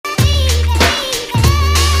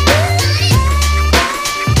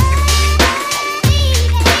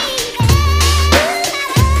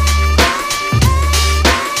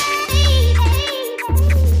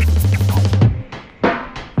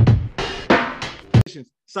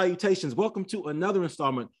Salutations. Welcome to another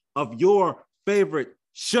installment of your favorite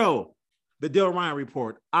show, the Dell Ryan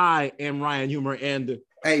Report. I am Ryan Humor, and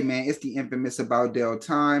hey man, it's the infamous About Dell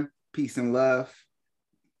time. Peace and love.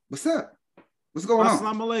 What's up? What's going on?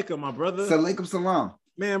 Assalamu alaikum, my brother. Salaikum salam.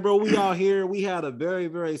 Man, bro, we out here. We had a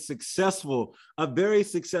very successful,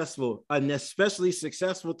 and especially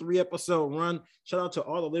successful 3-episode run. Shout out to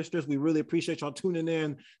all the listeners. We really appreciate y'all tuning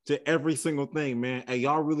in to every single thing, man. And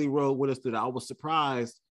y'all really rode with us today. I was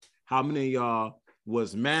surprised how many of y'all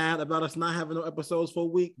was mad about us not having no episodes for a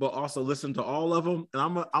week, but also listened to all of them.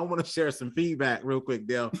 And I want to share some feedback real quick,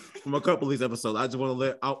 Dale, from a couple of these episodes. I just want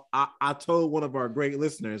to I told one of our great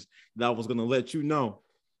listeners that I was going to let you know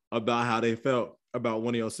about how they felt about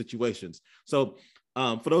one of those situations. So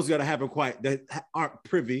for those of you that aren't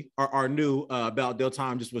privy or are new, About Dell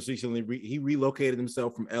Time just was recently, he relocated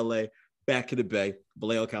himself from LA back to the Bay,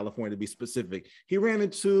 Vallejo, California to be specific. He ran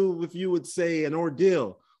into, if you would say, an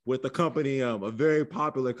ordeal with a company, a very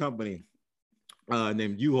popular company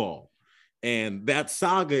named U-Haul. And that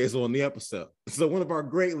saga is on the episode. So one of our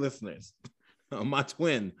great listeners, my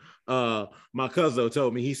twin, my cousin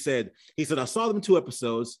told me, he said, I saw them in 2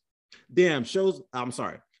 episodes. I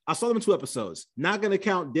saw them in 2 episodes. Not going to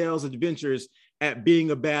count Dell's adventures at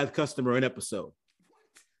being a bad customer an episode.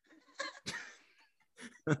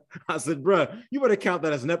 I said, bruh, you better count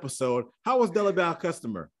that as an episode. How was Dell a bad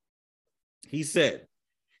customer? He said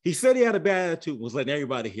he had a bad attitude, was letting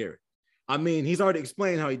everybody hear it. I mean, he's already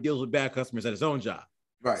explained how he deals with bad customers at his own job.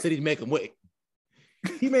 Right. Said he'd make them wait.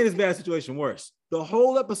 He made his bad situation worse. The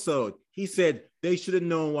whole episode, he said they should have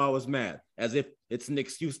known why I was mad, as if it's an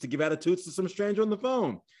excuse to give attitudes to some stranger on the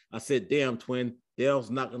phone. I said, damn, twin, Dale's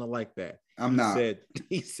not going to like that.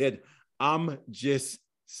 He said, I'm just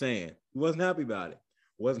saying. He wasn't happy about it.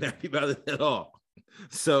 Wasn't happy about it at all.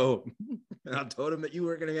 So I told him that you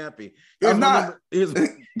weren't going to be happy. I'm not. Here's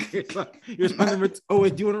my number. Oh,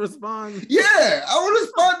 wait, do you want to respond? Yeah, I want to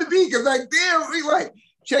respond to me because, like, damn, we like,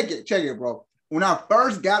 check it, bro. When I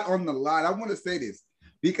first got on the line, I want to say this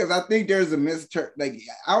because I think there's a like,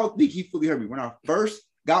 I don't think he fully heard me. When I first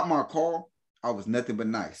got my call, I was nothing but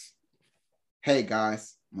nice. Hey,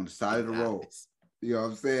 guys, I'm on the side of the road. You know what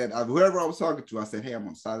I'm saying? Whoever I was talking to, I said, hey, I'm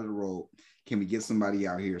on the side of the road. Can we get somebody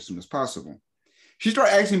out here as soon as possible? She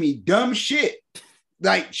started asking me dumb shit,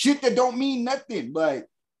 like shit that don't mean nothing. But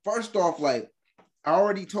first off, like, I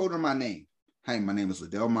already told her my name. Hey, my name is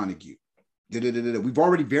Liddell Montague. We've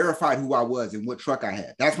already verified who I was and what truck I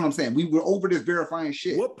had. That's what I'm saying. We were over this verifying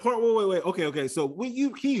shit. What part? Wait. Okay. So when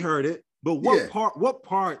he heard it, but what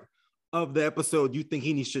part of the episode do you think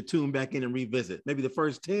he should tune back in and revisit? Maybe the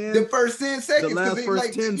first 10? The first 10 seconds. The last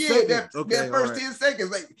first 10 seconds. That first 10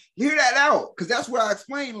 seconds. Like, hear that out. Because that's where I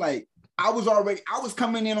explained, like, I was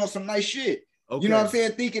coming in on some nice shit. Okay. You know what I'm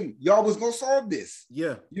saying? Thinking y'all was going to solve this.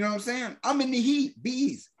 Yeah. You know what I'm saying? I'm in the heat.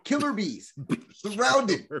 Bees. Killer bees.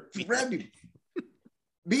 Surrounded.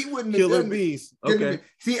 Bee wouldn't have killer bees. Okay.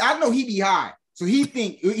 See, I know he be high. So he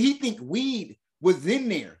think weed was in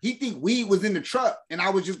there. He think weed was in the truck. And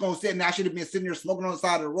I was just going to sit and I should have been sitting there smoking on the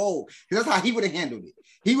side of the road. Because that's how he would have handled it.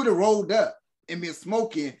 He would have rolled up and been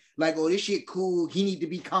smoking like, oh, this shit cool. He need to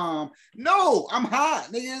be calm. No, I'm hot.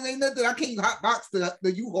 Nigga, ain't nothing. I can't hotbox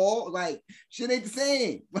the U-Haul. Like, shit ain't the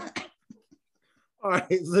same. All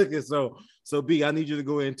right, look at so B, I need you to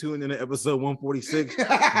go ahead and tune in to episode 146.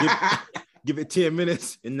 Give it 10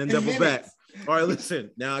 minutes and then double back. All right,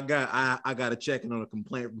 listen. Now I got a check in on a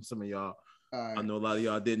complaint from some of y'all. Right. I know a lot of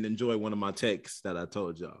y'all didn't enjoy one of my takes that I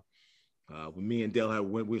told y'all. When me and Dale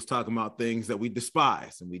we was talking about things that we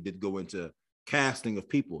despise, and we did go into casting of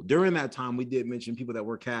people. During that time, we did mention people that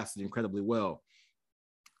were casted incredibly well.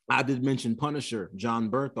 I did mention Punisher, John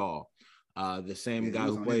Berthal, the same guy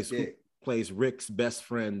who plays Rick's best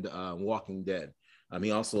friend, Walking Dead.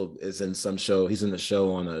 He also is in some show. He's in the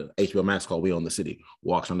show on a HBO Max called We Own the City.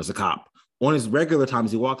 Walks around as a cop. On his regular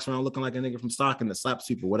times, he walks around looking like a nigga from Stockton that slaps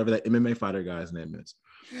people, whatever that MMA fighter guy's name is.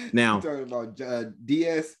 Now, you're talking about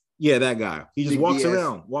Diaz? Yeah, that guy. He just walks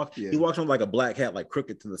around. He walks around like a black hat, like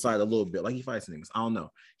crooked to the side a little bit, like he fights things. I don't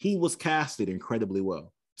know. He was casted incredibly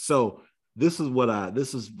well. So this is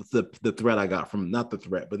the threat I got from, not the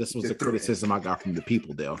threat, but this was the criticism I got from the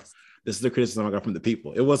people, Dale. This is the criticism I got from the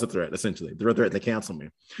people. It was a threat, essentially. The threat to cancel me.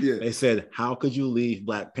 Yeah. They said, how could you leave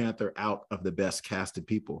Black Panther out of the best casted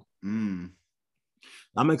people? I'm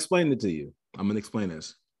going to explain it to you. I'm going to explain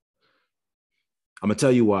this. I'm going to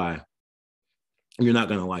tell you why you're not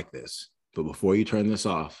going to like this. But before you turn this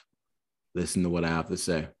off, listen to what I have to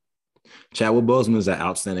say. Chadwick Boseman is an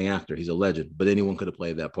outstanding actor. He's a legend, but anyone could have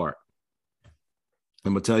played that part.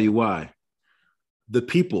 I'm going to tell you why. The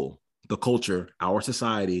people, the culture, our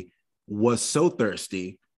society was so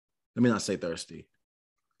thirsty. Let me not say thirsty.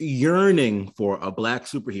 Yearning for a black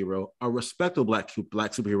superhero, a respectable black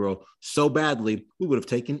superhero so badly, we would have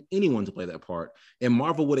taken anyone to play that part. And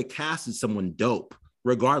Marvel would have casted someone dope,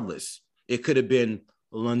 regardless. It could have been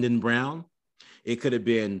London Brown. It could have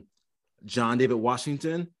been John David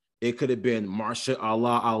Washington. It could have been Marsha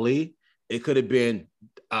Allah Ali. It could have been,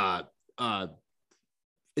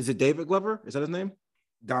 is it David Glover? Is that his name?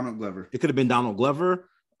 Donald Glover. It could have been Donald Glover.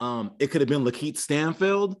 It could have been Lakeith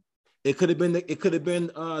Stanfield. It could have been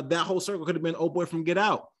that whole circle. Could have been old boy from Get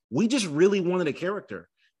Out. We just really wanted a character,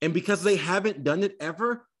 and because they haven't done it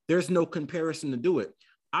ever, there's no comparison to do it.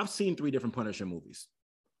 I've seen 3 different Punisher movies.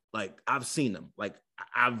 Like I've seen them. Like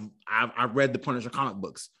I've read the Punisher comic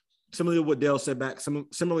books. Similarly to what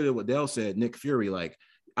Dell said, Nick Fury. Like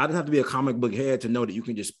I didn't have to be a comic book head to know that you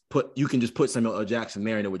can just put Samuel L. Jackson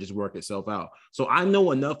there and it would just work itself out. So I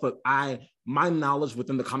know enough of my knowledge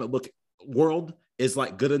within the comic book world is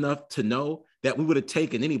like good enough to know that we would have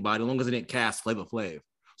taken anybody as long as they didn't cast Flavor Flav.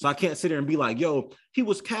 So I can't sit there and be like, yo, he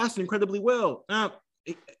was cast incredibly well. I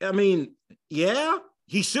mean, yeah,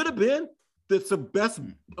 he should have been. It's the best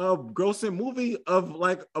grossing movie of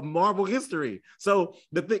Marvel history. So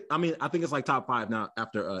the thing, I mean, I think it's like top 5 now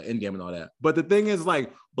after Endgame and all that. But the thing is,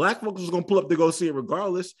 like, black folks was gonna pull up to go see it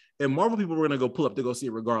regardless, and Marvel people were gonna go pull up to go see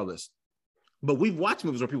it regardless. But we've watched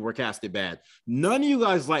movies where people were casted bad. None of you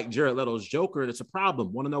guys like Jared Leto's Joker. That's a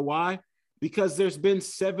problem. Want to know why? Because there's been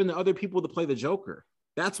 7 other people to play the Joker.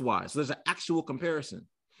 That's why. So there's an actual comparison.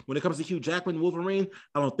 When it comes to Hugh Jackman Wolverine,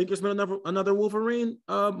 I don't think there's been another Wolverine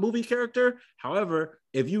movie character. However,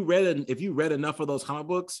 if you read enough of those comic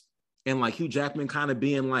books and like Hugh Jackman kind of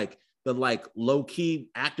being like the like low key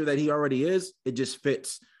actor that he already is, it just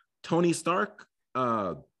fits. Tony Stark,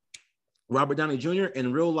 Robert Downey Jr.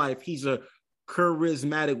 in real life, he's a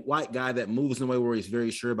charismatic white guy that moves in a way where he's very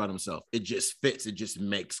sure about himself. It just fits. It just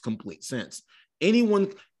makes complete sense.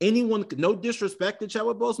 Anyone, no disrespect to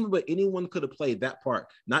Chadwick Boseman, but anyone could have played that part.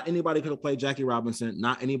 Not anybody could have played Jackie Robinson.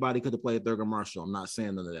 Not anybody could have played Thurgood Marshall. I'm not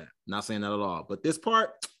saying none of that. Not saying that at all. But this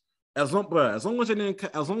part, as long as it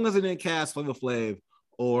didn't cast Flavor Flav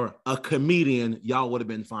or a comedian, y'all would have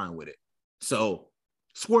been fine with it. So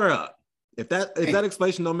square up. If that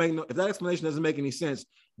explanation doesn't make any sense,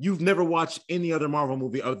 you've never watched any other Marvel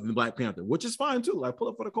movie other than Black Panther, which is fine too. Like, pull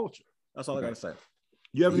up for the culture. That's all I gotta say.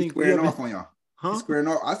 You have any squaring off on y'all? Huh? He's squaring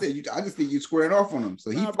off. I just think you squaring off on him. So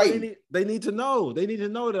he's fighting. They need to know. They need to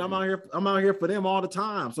know that I'm out here for them all the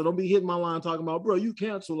time. So don't be hitting my line talking about, bro, you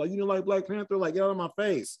cancel. Like, you know, like Black Panther, like, get out of my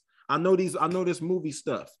face. I know this movie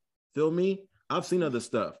stuff. Feel me? I've seen other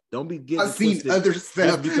stuff. Don't be getting twisted other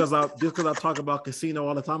stuff because I talk about Casino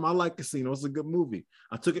all the time. I like Casino. It's a good movie.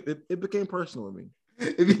 I took it. It became personal with me.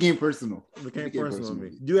 It became personal. It became personal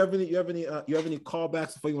with me. Do you have any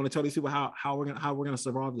callbacks before you want to tell these people how we're gonna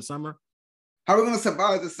survive the summer? How we're gonna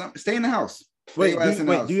survive the summer? Stay in the house. Do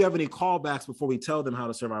you have any callbacks before we tell them how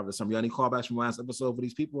to survive the summer? You got any callbacks from last episode for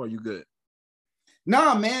these people? Or are you good?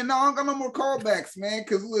 Nah, man. No, I don't got no more callbacks, man.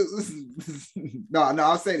 Because listen, no.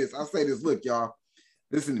 I'll say this. Look, y'all.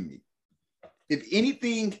 Listen to me. If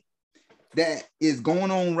anything that is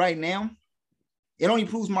going on right now, it only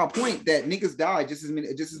proves my point that niggas die just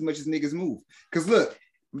as much as niggas move. Because look,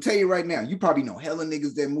 I'm tell you right now, you probably know hella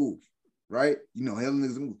niggas that move, right? You know hella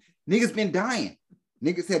niggas that move. Niggas been dying.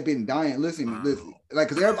 Niggas have been dying. Listen. Like,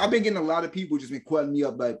 because I've been getting a lot of people just been quoting me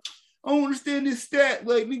up like, I don't understand this stat.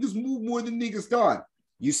 Like, niggas move more than niggas die.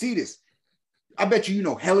 You see this? I bet you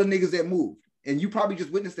know hella niggas that move. And you probably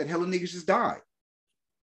just witnessed that hella niggas just died.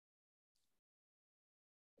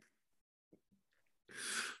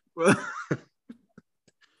 Like,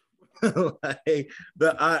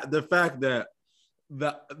 the fact that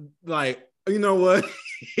you know what,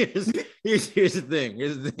 here's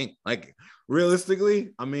the thing. Like,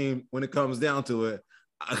 realistically, I mean, when it comes down to it,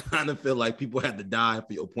 I kind of feel like people had to die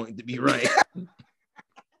for your point to be right.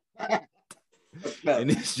 And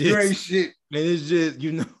it's just great shit. And it's just,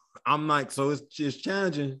 you know, I'm like, so it's just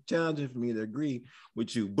challenging for me to agree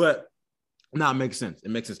with you. But it makes sense.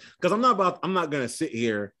 It makes sense. Because I'm not about to sit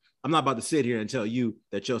here and tell you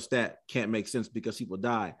that your stat can't make sense because people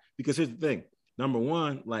die. Because here's the thing. Number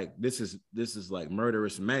one, like, this is like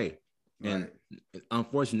murderous May. And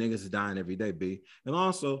unfortunately, niggas is dying every day, B. And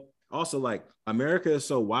also like, America is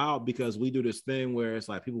so wild because we do this thing where it's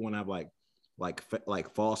like people want to have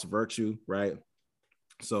like false virtue, right?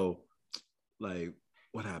 So, like,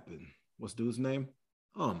 what happened? What's dude's name?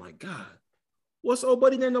 Oh my God. What's old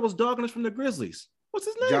buddy name that was dogging us from the Grizzlies? What's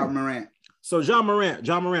his name? John Morant. So John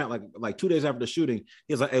Morant, like 2 days after the shooting,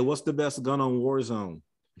 he's like, hey, what's the best gun on Warzone?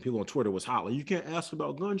 People on Twitter was hot. Like, you can't ask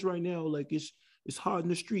about guns right now. Like, it's hot in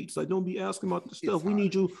the streets. Like, don't be asking about the stuff. We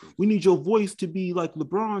need your voice to be like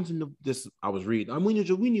LeBron's in this. I was reading. We need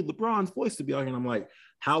LeBron's voice to be out here. And I'm like,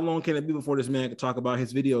 how long can it be before this man can talk about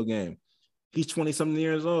his video game? He's 20-something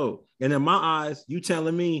years old. And in my eyes, you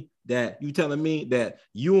telling me that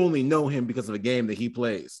you only know him because of a game that he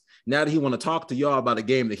plays. Now that he want to talk to y'all about a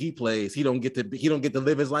game that he plays, he don't get to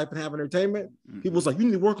live his life and have entertainment. Mm-hmm. People's like, you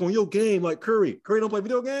need to work on your game like Curry. Curry don't play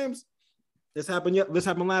video games. This happened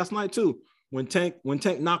last night too. When Tank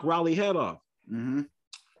knocked Riley's head off. Mm-hmm.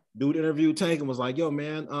 Dude interviewed Tank and was like, yo,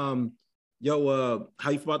 man, how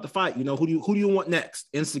you feel about the fight? You know, who do you want next?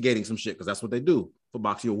 Instigating some shit, because that's what they do for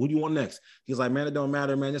boxing. Who do you want next? He's like, man, it don't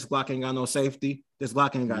matter, man. This Glock ain't got no safety.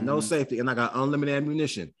 No safety, and I got unlimited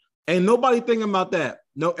ammunition. Ain't nobody thinking about that.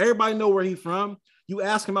 No, everybody know where he's from. You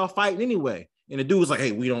ask him about fighting anyway, and the dude was like, hey,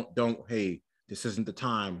 hey, this isn't the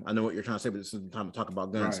time. I know what you're trying to say, but this isn't the time to talk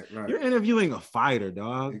about guns. Right. You're interviewing a fighter,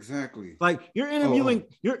 dog. Exactly. Like you're interviewing,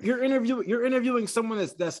 you're interviewing someone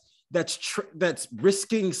that's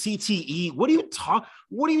risking CTE. What are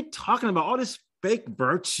you talking about? All this fake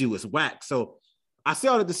virtue is whack. So I say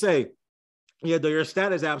all that to say, yeah, though your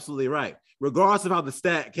stat is absolutely right. Regardless of how the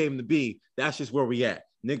stat came to be, that's just where we at.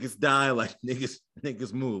 Niggas die like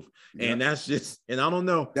niggas move. Yep. And that's just, and I don't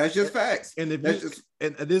know. That's just facts. And this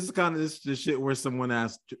is kind of this shit where someone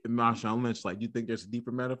asked Marshawn Lynch, like, you think there's a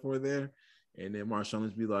deeper metaphor there? And then Marshawn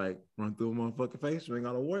Lynch be like, run through a motherfucking face. You ain't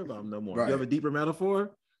got to worry about him no more. Right. You have a deeper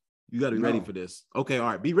metaphor? You got to be ready for this. Okay, all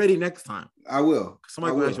right. Be ready next time. I will.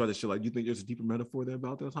 Somebody will ask you about this shit. Like, you think there's a deeper metaphor there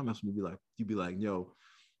about that time? That's when you'd be like, yo,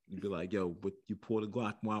 but you pull the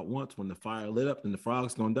Glock out once, when the fire lit up, then the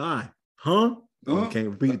frog's gonna die. Huh? I can't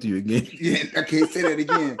repeat it to you again. Yeah, I can't say that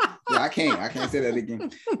again. Yeah, I can't say that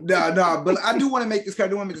again. No, but I do want to make this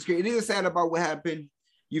clear. It is sad about what happened.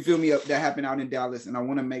 You feel me? That happened out in Dallas, and I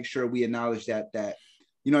want to make sure we acknowledge that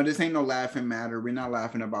this ain't no laughing matter. We're not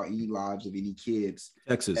laughing about any lives of any kids.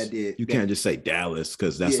 Texas. You can't just say Dallas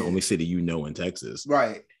because that's the only city you know in Texas.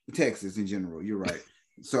 Right. Texas in general. You're right.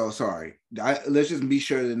 So sorry. Let's just be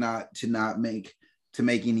sure to not make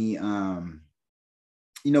any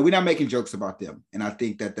we're not making jokes about them. And I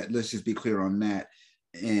think that let's just be clear on that.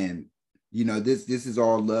 And this is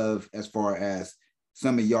all love as far as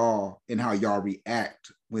some of y'all and how y'all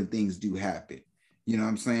react when things do happen. You know what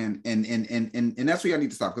I'm saying? And that's what y'all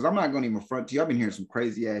need to stop, because I'm not going to even front to you. I've been hearing some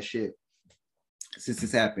crazy ass shit since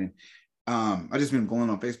this happened. I just been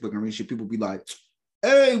going on Facebook and reading shit. People be like,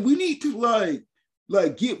 hey, we need to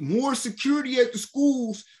like get more security at the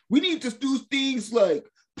schools. We need to do things like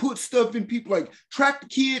put stuff in people, like track the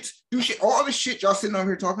kids, do shit, all the shit y'all sitting over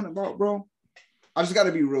here talking about, bro. I just got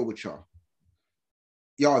to be real with y'all.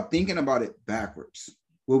 Y'all thinking about it backwards.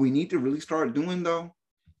 What we need to really start doing, though,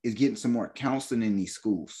 is getting some more counseling in these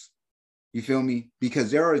schools. You feel me? Because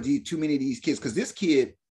there are too many of these kids. Because this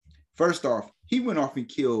kid, first off, he went off and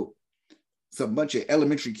killed some bunch of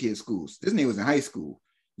elementary kid schools. This nigga was in high school.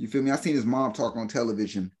 You feel me? I seen his mom talk on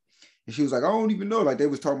television, and she was like, I don't even know. Like, they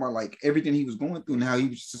was talking about like everything he was going through and how he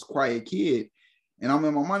was just a quiet kid. And I'm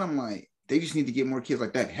in my mind, I'm like, they just need to get more kids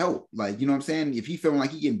like that help. Like, you know what I'm saying? If he feeling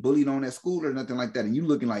like he getting bullied on at school or nothing like that, and you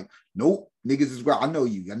looking like, nope, niggas is well, I know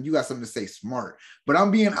you. And you got something to say, smart. But I'm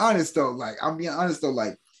being honest though,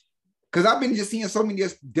 because I've been just seeing so many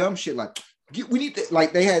just dumb shit. Like, we need to,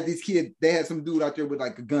 like, they had some dude out there with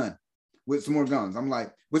like a gun, with some more guns. I'm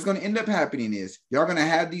like, what's gonna end up happening is y'all gonna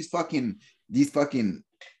have these fucking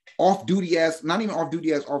off-duty ass, not even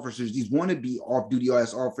off-duty ass officers, these wannabe off-duty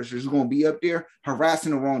ass officers who gonna be up there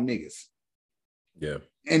harassing the wrong niggas. Yeah.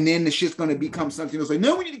 And then the shit's gonna become something else. Like,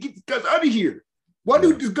 no, we need to get these guys out of here. Why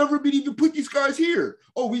do this government even put these guys here?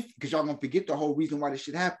 Oh, because y'all gonna forget the whole reason why this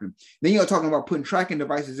shit happened. Then you're talking about putting tracking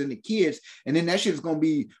devices in the kids, and then that shit is gonna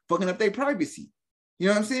be fucking up their privacy. You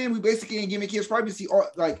know what I'm saying? We basically ain't giving kids privacy. Or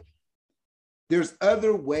like, there's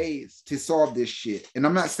other ways to solve this shit. And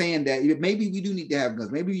I'm not saying that maybe we do need to have guns.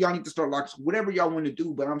 Maybe y'all need to start locks, whatever y'all want to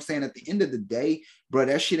do. But I'm saying at the end of the day, bro,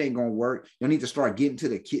 that shit ain't gonna work. Y'all need to start getting to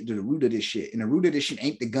the root of this shit. And the root of this shit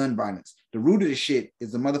ain't the gun violence. The root of this shit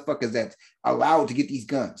is the motherfuckers that's allowed to get these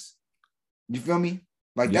guns. You feel me?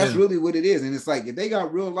 Like, that's really what it is. And it's like, if they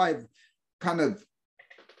got real life kind of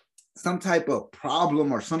some type of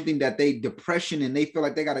problem or something that they depression and they feel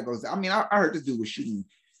like they gotta go. I mean, I heard this dude was shooting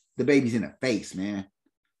the babies in the face, man,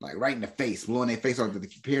 like right in the face, blowing their face off. The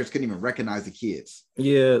parents couldn't even recognize the kids.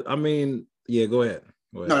 Yeah, I mean, yeah, go ahead.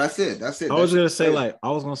 No, that's it. I was gonna say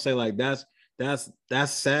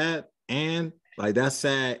that's sad, and like that's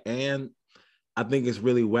sad, and I think it's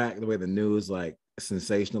really whack the way the news like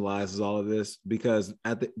sensationalizes all of this, because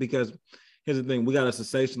here's the thing, we gotta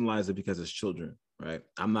sensationalize it because it's children, right?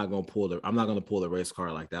 I'm not gonna pull the race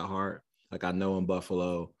card like that hard. Like I know in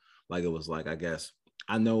Buffalo, like it was like, I guess,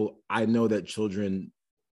 I know that children,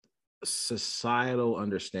 societal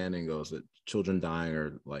understanding goes that children dying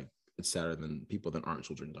are like, it's sadder than people that aren't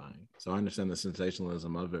children dying. So I understand the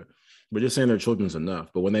sensationalism of it, but just saying their children's enough.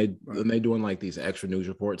 But when they doing like these extra news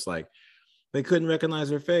reports, like they couldn't recognize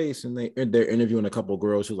their face, and they're interviewing a couple of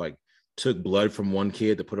girls who like took blood from one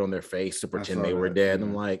kid to put on their face to pretend they were dead. Yeah.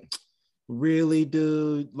 I'm like, really,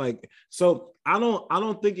 dude? Like, so I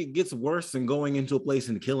don't think it gets worse than going into a place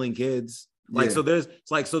and killing kids. Like, so there's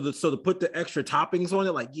like, so to put the extra toppings on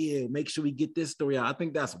it, like, yeah, make sure we get this story out. I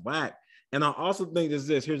think that's whack. And I also think here's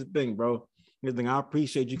the thing, bro. Here's the thing. I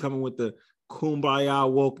appreciate you coming with the kumbaya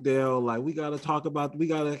woke Dell. Like, we got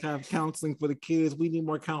to have counseling for the kids. We need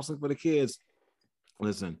more counseling for the kids.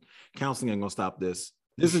 Listen, counseling ain't gonna stop this.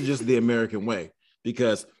 This is just the American way,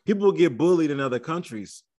 because people get bullied in other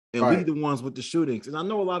countries, and we the ones with the shootings. And I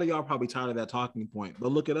know a lot of y'all are probably tired of that talking point,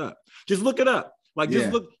 but look it up. Just look it up. Like,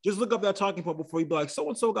 just look up that talking point before you be like,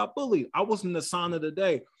 so-and-so got bullied. I was in the sauna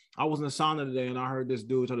today, and I heard this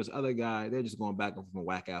dude tell this other guy, they're just going back and forth,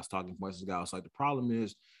 whack-ass talking points. This guy was like, the problem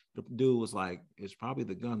is, the dude was like, it's probably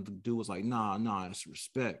the gun. The dude was like, nah, it's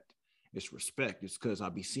respect. It's respect. It's because I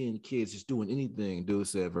be seeing kids just doing anything. Dude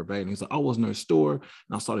said verbatim. He's like, I was in a store and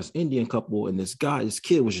I saw this Indian couple, and this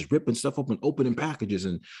kid was just ripping stuff up and opening packages.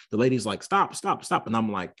 And the lady's like, stop. And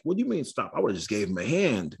I'm like, what do you mean stop? I would have just gave him a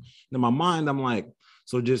hand. And in my mind, I'm like,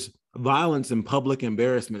 so just violence and public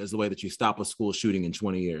embarrassment is the way that you stop a school shooting in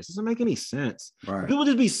 20 years. Doesn't make any sense. Right. People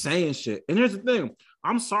just be saying shit. And here's the thing.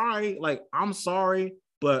 I'm sorry,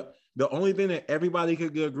 but the only thing that everybody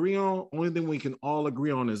could agree on, only thing we can all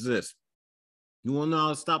agree on is this. You want to know how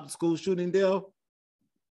to stop the school shooting, Dale?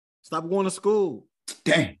 Stop going to school.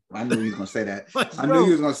 Dang, I knew he was going to say that. I knew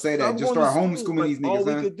he was going to say that. Just start homeschooling these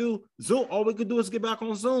niggas. All we could do is get back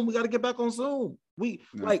on Zoom. We got to get back on Zoom.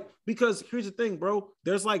 Because here's the thing, bro.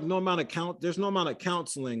 There's like no amount of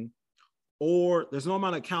counseling or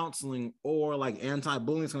like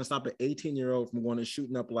anti-bullying is going to stop an 18-year-old from going and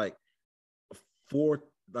shooting up like preteens,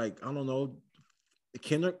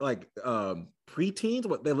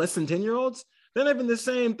 they're less than 10-year-olds. They're not even the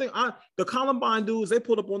same thing. The Columbine dudes, they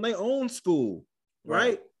pulled up on their own school,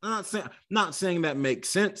 right? I'm not saying that makes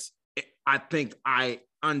sense. I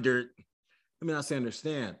understand.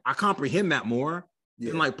 I comprehend that more.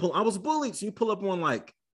 Yeah. And I was bullied, so you pull up on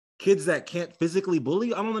like kids that can't physically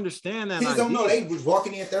bully. I don't understand that. Kids don't know. They was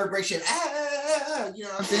walking in third grade shit. You know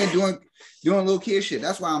what I'm saying? Doing little kid shit.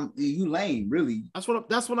 That's why you lame, really. That's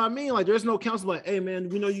what I mean. Like, there's no counsel. Like, hey man,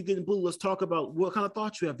 we know you getting bullied. Let's talk about what kind of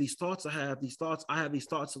thoughts you have. These thoughts I have. I have these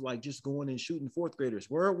thoughts of like just going and shooting fourth graders.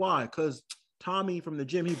 Why? Because Tommy from the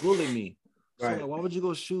gym, he bullied me. Right. So why would you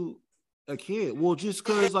go shoot a kid? Well, just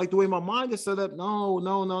because like the way my mind is set up. No.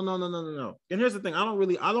 And here's the thing. I don't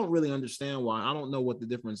really understand why. I don't know what the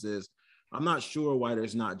difference is. I'm not sure why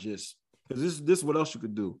there's not just, because this is what else you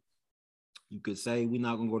could do. You could say we're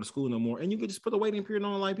not gonna go to school no more, and you could just put a waiting period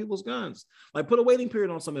on like people's guns. Like, put a waiting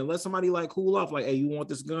period on something. Let somebody like cool off. Like, hey, you want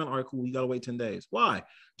this gun? All right, cool. You gotta wait 10 days. Why?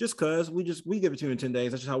 Just because we give it to you in 10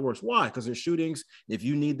 days. That's just how it works. Why? Because there's shootings. If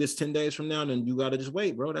you need this 10 days from now, then you gotta just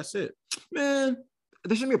wait, bro. That's it, man.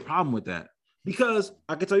 There shouldn't be a problem with that, because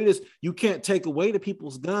I can tell you this: you can't take away the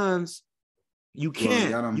people's guns. You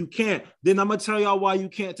can't. Then I'm gonna tell y'all why you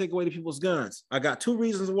can't take away the people's guns. I got two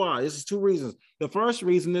reasons why. This is two reasons. The first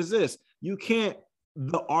reason is this: you can't.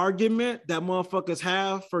 The argument that motherfuckers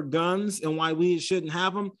have for guns and why we shouldn't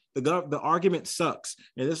have them, the argument sucks.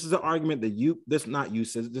 And this is the argument that not you,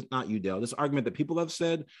 Dale. This argument that people have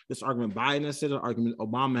said, this argument Biden has said, the argument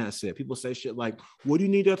Obama has said. People say shit like, what do you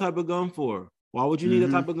need that type of gun for? Why would you need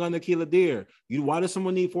that type of gun to kill a deer? Why does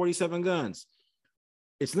someone need 47 guns?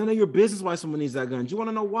 It's none of your business why someone needs that gun. Do you want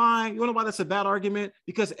to know why? You want to know why that's a bad argument?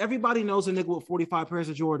 Because everybody knows a nigga with 45 pairs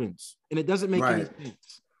of Jordans, and it doesn't make any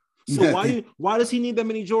sense. So why does he need that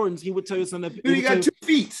many Jordans? He would tell you something. He got 2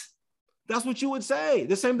 feet. That's what you would say.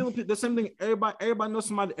 The same thing. Everybody knows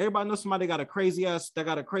somebody. Everybody knows somebody got a crazy ass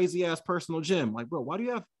personal gym. Like, bro, why do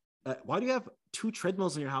you have 2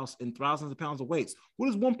 treadmills in your house and thousands of pounds of weights? What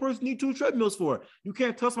does one person need 2 treadmills for? You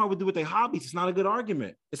can't tell somebody what to do with their hobbies. It's not a good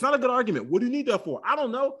argument. What do you need that for? I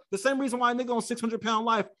don't know. The same reason why a nigga on 600-pound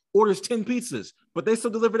life orders 10 pizzas, but they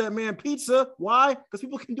still deliver that man pizza. Why? Because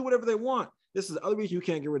people can do whatever they want. This is the other reason you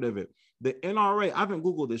can't get rid of it. The NRA, I haven't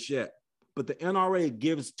Googled this yet, but the NRA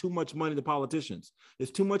gives too much money to politicians.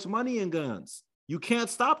 There's too much money in guns. You can't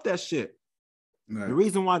stop that shit. Right. The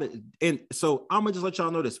reason why, so I'm gonna just let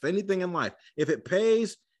y'all know this. For anything in life, if it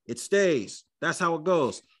pays, it stays. That's how it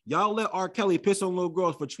goes. Y'all let R. Kelly piss on little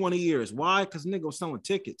girls for 20 years. Why? Because nigga was selling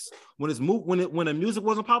tickets. When the music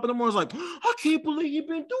wasn't popping anymore, it's like, I can't believe you've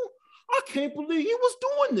been doing. I can't believe he was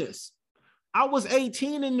doing this. I was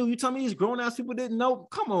 18 and knew. You tell me these grown-ass people didn't know?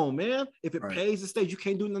 Come on, man. If it pays the state, you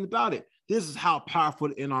can't do nothing about it. This is how powerful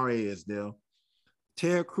the NRA is, Dale.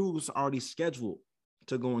 Ted Cruz already scheduled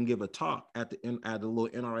to go and give a talk at the little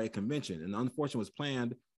NRA convention. And unfortunately, it was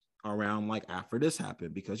planned around like after this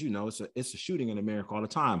happened, because, you know, it's a shooting in America all the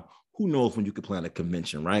time. Who knows when you could plan a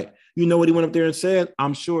convention, right? You know what he went up there and said?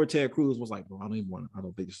 I'm sure Ted Cruz was like, bro, I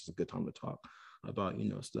don't think this is a good time to talk about, you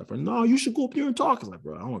know, stuff. And no, you should go up there and talk. It's like,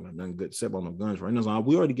 bro, I don't got nothing good to say about no guns right now. So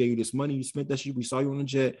we already gave you this money. You spent that shit. We saw you on the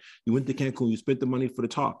jet. You went to Cancun. You spent the money for the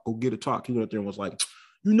talk. Go get a talk. He went up there and was like,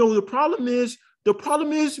 you know, the problem is,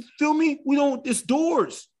 feel me? It's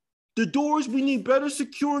doors. The doors, we need better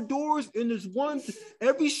secure doors. And there's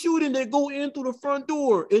every shooting that go in through the front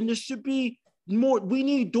door. And there should be more. We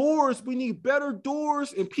need doors. We need better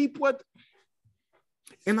doors and people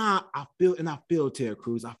and I feel Ted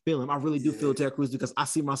Cruz. I feel him. I really do feel Ted Cruz, because I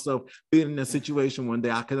see myself being in that situation one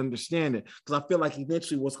day. I can understand it, because I feel like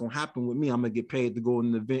eventually what's going to happen with me, I'm going to get paid to go in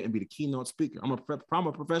an event and be the keynote speaker. I'm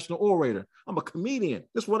a professional orator. I'm a comedian.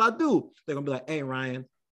 That's what I do. They're going to be like, hey, Ryan,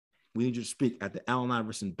 we need you to speak at the Allen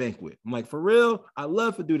Iverson banquet. I'm like, for real? I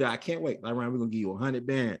love to do that. I can't wait. Like, Ryan, we're going to give you 100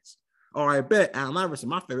 bands. All right, bet. Allen Iverson,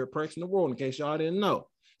 my favorite person in the world, in case y'all didn't know.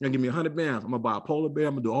 You're gonna give me 100 bands. I'm gonna buy a polar bear.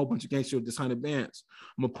 I'm gonna do a whole bunch of gangster with this 100 bands.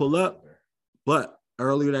 I'm gonna pull up. But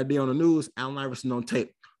earlier that day on the news, Allen Iverson on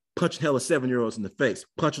tape, punching hella 7-year-olds in the face,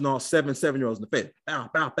 punching all 7-year-olds in the face. Bow,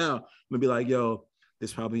 bow, bow. I'm gonna be like, yo,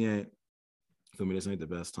 this probably ain't, for me, this ain't the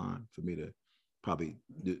best time for me to probably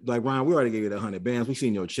do. Like, Ryan, we already gave you the 100 bands. We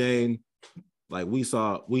seen your chain. Like, we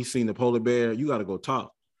seen the polar bear. You gotta go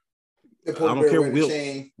talk. I don't care.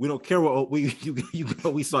 We don't care what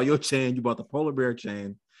we saw your chain. You bought the polar bear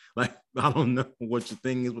chain. Like, I don't know what your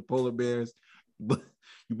thing is with polar bears, but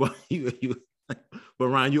but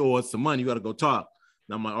Ryan, you owe us some money. You got to go talk.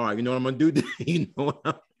 And I'm like, all right, you know what I'm gonna do? You know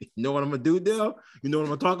what I'm gonna do, Dale? You know what I'm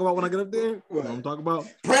gonna talk about when I get up there? You know what I'm talking about?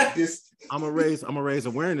 Practice. I'm gonna raise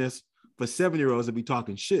awareness for 7-year-olds to be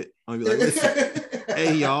talking shit. I'm gonna be like, listen,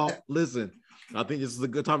 hey y'all, listen. I think this is a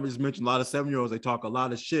good time to just mention a lot of 7-year-olds. They talk a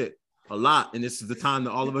lot of shit. A lot, and this is the time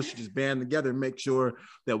that all of us should just band together and make sure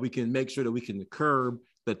that we can curb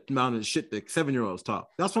the amount of shit that 7-year-olds talk.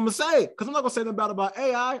 That's what I'm gonna say, because I'm not gonna say nothing about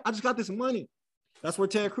AI. I just got this money. That's where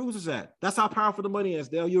Ted Cruz is at. That's how powerful the money is.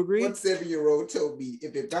 Dale, you agree? One 7-year-old told me,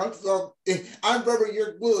 if it bounces off, I'm rubber,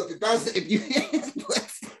 you're glue. If it bounces, if you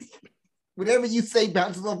whatever you say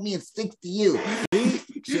bounces off me and sticks to you.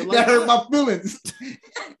 That hurt my feelings.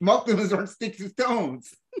 My feelings aren't sticks and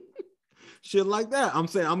stones. Shit like that. I'm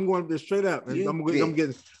saying I'm going this straight up, and I'm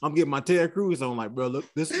getting my Ted Cruz on. Like, bro, look,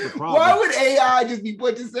 this is the problem. Why would AI just be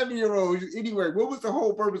punching 7-year-olds anywhere? What was the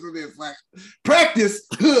whole purpose of this? Like, practice,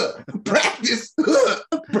 practice,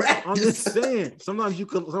 practice. I'm just saying. Sometimes you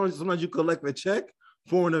collect a check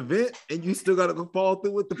for an event, and you still gotta go follow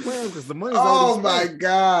through with the plan because the money's already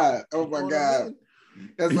spent. Oh my god.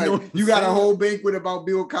 That's like you got a whole banquet about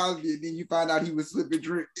Bill Cosby, and then you find out he was slipping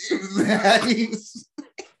drink.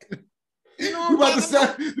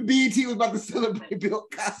 BET was about to celebrate Bill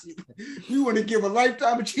Cosby. We want to give a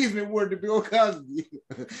lifetime achievement award to Bill Cosby.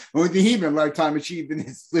 Only thing he been lifetime achievement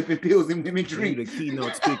is slipping pills and women drink. The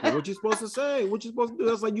keynote speaker. What you supposed to say? What you supposed to do?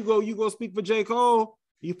 That's like you go speak for J. Cole.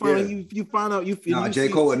 You find out. J.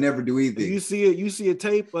 Cole would never do anything. You see a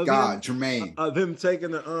tape of Jermaine of him taking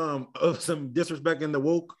the of some disrespect in the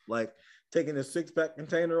woke, like taking a 6-pack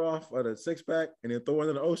container off of the 6-pack and then throwing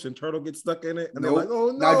it in the ocean. Turtle gets stuck in it, and they're like,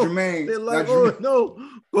 "Oh no, not Jermaine." They're like, "Oh no."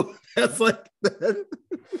 That's like that.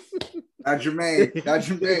 Not Jermaine. Not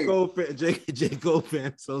Jermaine. J. Cole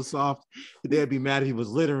fan so soft. They'd be mad if he was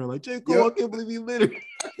littering. Like, J. Cole, I can't believe he littered.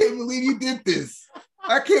 I can't believe you did this.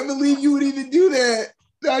 I can't believe you would even do that.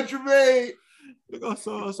 Not Jermaine. Like, I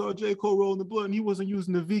saw J. Cole rolling the blunt, and he wasn't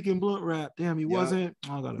using the vegan blunt wrap. Damn, he wasn't.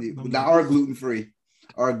 Now are gluten free.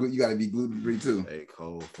 You got to be gluten free too. J.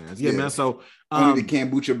 Cole fans, yeah, man. So only the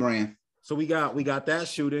kombucha brand. So we got that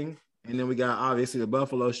shooting, and then we got obviously the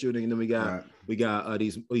Buffalo shooting, and then we got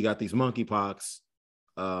these monkeypox,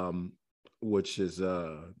 which is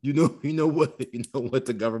you know what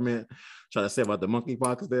the government tried to say about the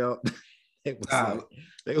monkeypox there.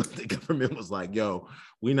 The government was like, yo,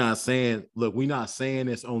 we're not saying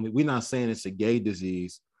it's a gay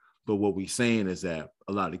disease, but what we're saying is that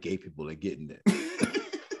a lot of gay people are getting it.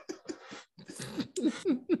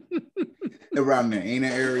 Around the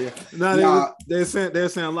anal area. They're saying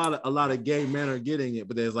a lot of gay men are getting it,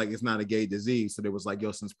 but there's like it's not a gay disease. So they was like,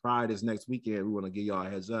 yo, since Pride is next weekend, we want to give y'all a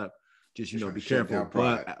heads up. Just be careful.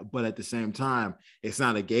 But at the same time, it's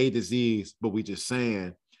not a gay disease, but we just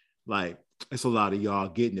saying like it's a lot of y'all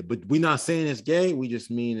getting it. But we're not saying it's gay, we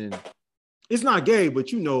just meaning It's not gay,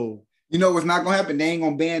 but you know what's not gonna happen. They ain't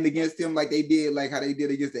gonna ban against them like they did, like how they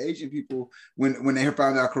did against the Asian people when they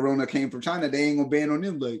found out Corona came from China. They ain't gonna ban on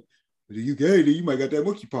them. Like, are you gay? Then you might got that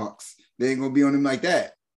monkeypox. They ain't gonna be on them like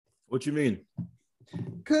that. What you mean?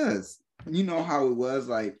 Cause you know how it was.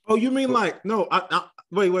 Like, oh, you mean like no?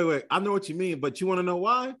 Wait. I know what you mean, but you want to know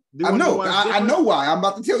why? I know. I know why. I'm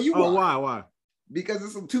about to tell you why. Oh, why? Because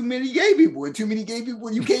it's too many gay people, and too many gay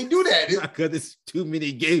people. You can't do that. Because it's too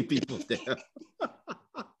many gay people there.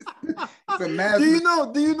 It's a massive... Do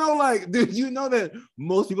you know that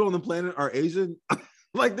most people on the planet are Asian?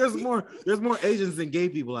 Like there's more Asians than gay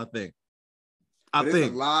people, I think. I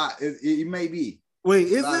think a lot. It may be. Wait,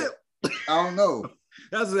 is it? I don't know.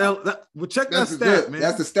 Well, check that stat, man.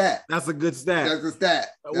 That's a stat. That's a good stat. That's a stat.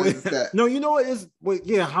 Stat. No, you know what is? Wait,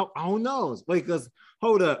 yeah. Who knows? Wait, because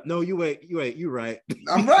hold up. No, you wait. You right.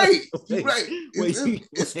 I'm right. You're right.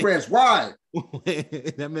 It spreads wide.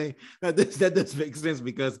 That does make sense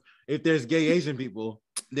because if there's gay Asian people,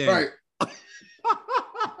 then right.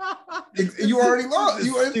 You already lost.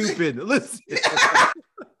 You already stupid. Listen.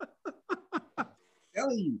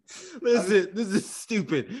 Listen, this is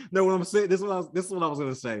stupid. No, what I'm saying, this is what I was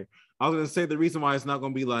gonna say. I was gonna say the reason why it's not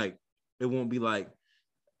gonna be like, it won't be like,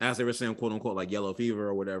 as they were saying, quote unquote, like yellow fever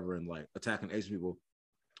or whatever, and like attacking Asian people.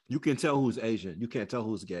 You can tell who's Asian. You can't tell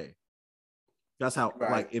who's gay. That's how,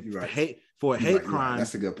 right. Like, if hate crime, right.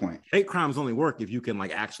 That's a good point. Hate crimes only work if you can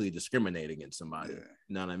like actually discriminate against somebody. Yeah.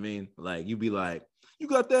 You know what I mean? Like you be like, you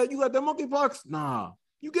got that monkeypox? Nah.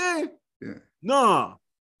 You gay? Yeah. Nah.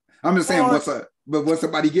 I'm just saying, once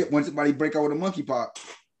somebody break out with a monkeypox,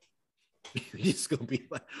 it's gonna be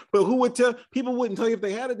like. But who would tell? People wouldn't tell you if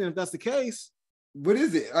they had it. Then if that's the case, what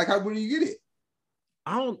is it? Like, where do you get it?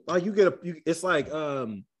 I don't. Like, you get it's like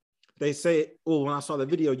they say. Oh, when I saw the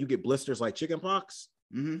video, you get blisters like chicken pox,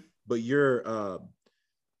 but you're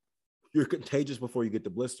contagious before you get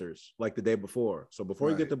the blisters, like the day before. So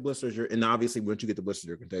before you get the blisters, and obviously once you get the blisters,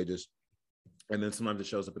 you're contagious, and then sometimes it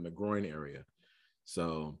shows up in the groin area.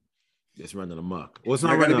 So. It's running amok. Well, it's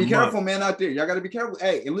not running amok. Y'all gotta be careful, man, out there. Y'all gotta be careful.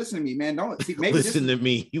 Hey, and listen to me, man. Don't see. Maybe listen to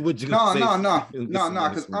me. You would just no.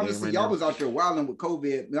 Because honestly, y'all was out there wilding with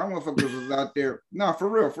COVID. Y'all motherfuckers was out there. No, for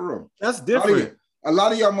real. That's different. A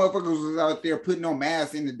lot of y'all motherfuckers was out there putting on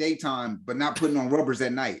masks in the daytime, but not putting on rubbers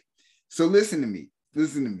at night. So listen to me,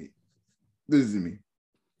 Linda. Listen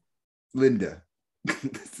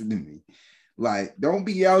to me. Like, don't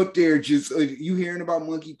be out there just you hearing about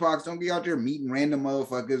monkeypox. Don't be out there meeting random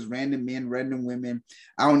motherfuckers, random men, random women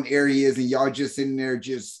out in areas, and y'all just sitting there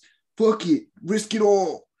just fuck it, risk it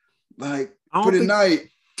all. Like for the night.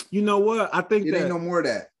 You know what? I think it ain't no more of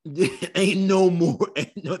that. Ain't no more.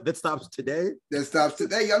 That stops today.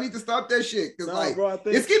 Y'all need to stop that shit because bro,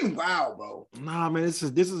 it's getting wild, bro. Nah, man, this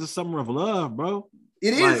is a summer of love, bro.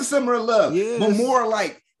 It is a summer of love, but more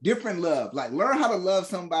like different love. Like learn how to love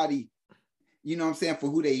somebody. You know what I'm saying? For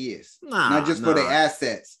who they is. Not just for their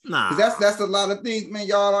assets. Because that's a lot of things, man.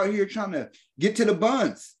 Y'all out here trying to get to the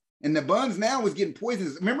buns. And the buns now is getting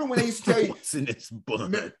poisonous. Remember when they used to tell you poisonous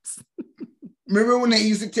buns. Remember when they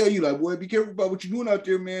used to tell you, like, boy, be careful about what you're doing out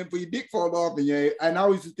there, man, for your dick fall off. And I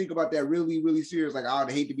always used to think about that really, really serious. Like, I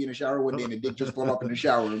would hate to be in the shower one day and the dick just fall off in the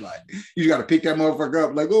shower. Like, you got to pick that motherfucker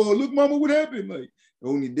up. Like, oh, look, mama, what happened? Like,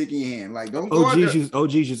 holding your dick in your hand. Like, don't go out there.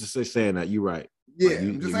 OGs used to say saying that. You're right. Yeah,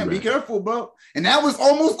 I'm just saying, be careful, bro. And that was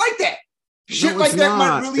almost like that. Shit like that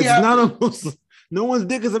might really happen. Not almost. No one's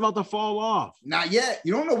dick is about to fall off. Not yet.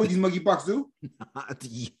 You don't know what these monkeypox do. Not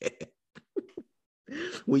yet.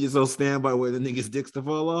 When you so stand by where the niggas' dicks to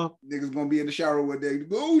fall off? Niggas gonna be in the shower one day.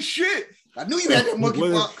 Oh shit! I knew you had that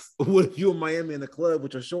monkeypox. What if you in Miami in the club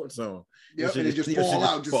with your shorts on? Yep, and it just fall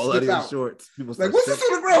out, just fall out of your shorts. People like, what's this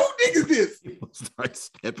on the ground? Who dick is this? People start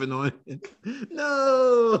stepping on it.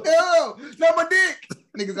 No, not my dick.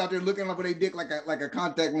 Niggas out there looking up with their dick like a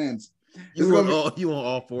contact lens. You on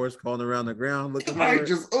all fours crawling around the ground looking like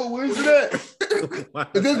where's it at?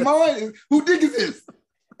 Is this mine? Who dick is this?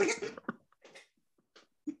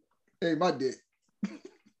 Hey, my dick.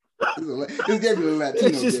 It's definitely a Latino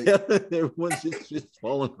dick. Everyone's just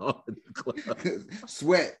falling off in the club.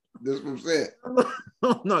 Sweat. That's what I'm saying.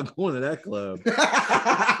 I'm not going to that club.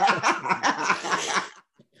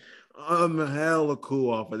 I'm hella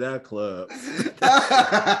cool off of that club.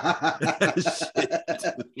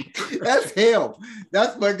 That's hell.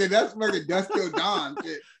 That's fucking Dust Till Dawn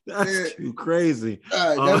shit. That's too crazy.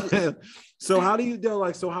 So how do you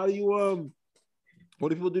what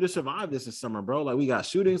do people do to survive this summer, bro? Like we got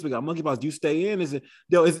shootings, we got monkeypox. Do you stay in? Is it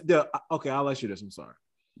Dell? Okay, I'll ask you this. I'm sorry.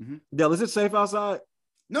 Dell, is it safe outside?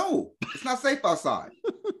 No, it's not safe outside.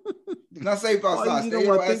 Not safe outside. You don't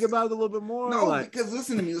want to think about it a little bit more? No, like, because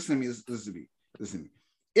listen to me.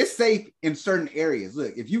 It's safe in certain areas.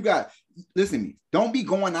 Look, if you got, listen to me, don't be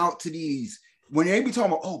going out to these, when they be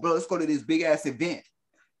talking about, oh, bro, let's go to this big ass event.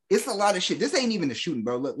 It's a lot of shit. This ain't even the shooting,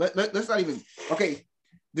 bro. Let's not even, okay,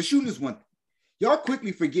 the shooting is one thing. Y'all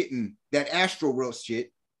quickly forgetting that Astro World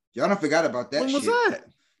shit. Y'all don't forgot about that shit. When was that?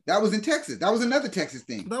 That was in Texas. That was another Texas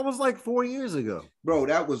thing. That was like 4 years ago. Bro,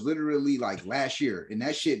 that was literally like last year. And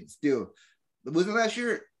that shit still, was it last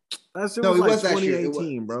year? No, it was last year.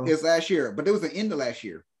 2018, bro. It's last year, but it was the end of last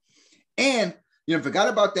year. And you know, forgot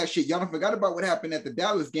about that shit. Y'all don't forgot about what happened at the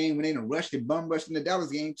Dallas game when they done rushed and bum rushed in the Dallas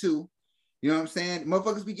game too. You know what I'm saying?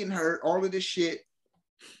 Motherfuckers be getting hurt, all of this shit.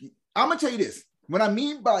 I'm gonna tell you this. What I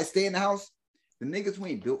mean by stay in the house, the niggas who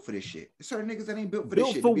ain't built for this shit. There's certain niggas that ain't built for this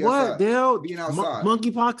shit. Built for what, Dell? Being outside.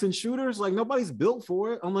 Monkeypox and shooters? Like, nobody's built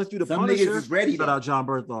for it unless you're the Some Punisher. niggas is ready. Shout out John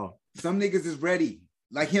Berthold. Some niggas is ready.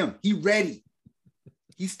 Like him. He ready.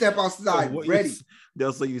 He step outside, ready.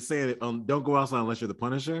 They'll say you saying it. Don't go outside unless you're the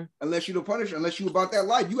Punisher. Unless you're the Punisher, unless you about that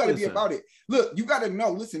life. You got to be about it. Look, you got to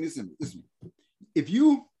know. Listen. If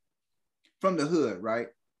you from the hood, right?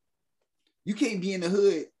 You can't be in the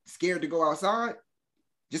hood scared to go outside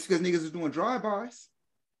just because niggas is doing drive-bys,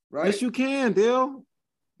 right? Yes, you can, Dale.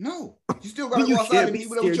 No, you still got to go outside and be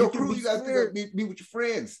with your crew. You got to be with your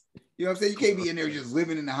friends. You know what I'm saying? You can't be in there just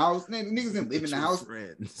living in the house. Niggas didn't live in the house.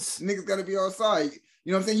 Niggas got to be outside.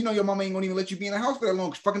 You know what I'm saying? You know your mama ain't gonna even let you be in the house for that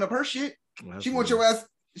long, fucking up her shit. She wants your ass.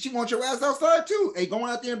 She wants your ass outside too. Hey, going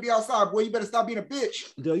out there and be outside, boy. You better stop being a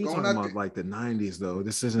bitch. Yo, you talking about like the 90s though?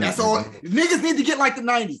 This isn't. That's all. Niggas need to get like the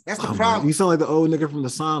 90s. That's the problem. You sound like the old nigga from the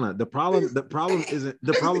sauna. The problem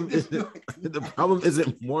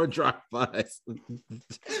isn't more drive-bys.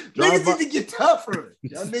 Niggas need to get tougher.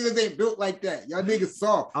 Y'all niggas ain't built like that. Y'all niggas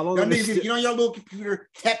soft. Y'all niggas get on your little computer,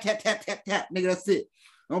 tap. Nigga, that's it.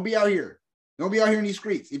 Don't be out here. Don't be out here in these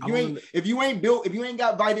streets. If you ain't built, if you ain't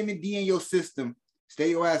got vitamin D in your system,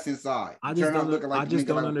 stay your ass inside. I just don't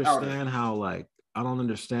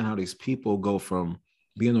understand how these people go from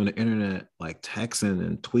being on the internet, like texting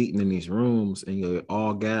and tweeting in these rooms, and you're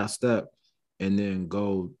all gassed up, and then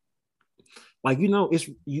go, like,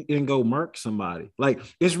 and go murk somebody. Like,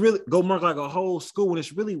 it's really go murk like a whole school, and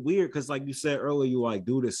it's really weird because, like you said earlier, you like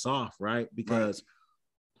do this soft, right? Because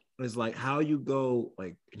it's like how you go,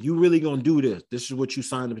 like, you really gonna do this. This is what you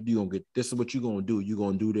signed up to do. You gonna get this is what you gonna do. You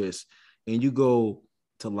gonna do this. And you go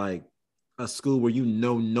to like a school where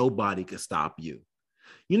nobody could stop you.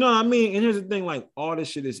 You know what I mean? And here's the thing, like, all this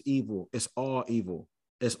shit is evil. It's all evil.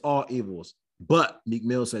 It's all evils. But Meek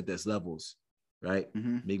Mill said there's levels, right?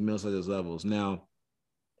 Mm-hmm. Meek Mill said there's levels. Now,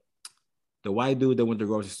 the white dude that went to the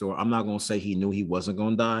grocery store, I'm not gonna say he knew he wasn't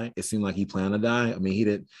gonna die. It seemed like he planned to die. I mean, he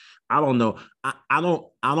did. I don't know. I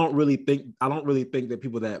don't really think that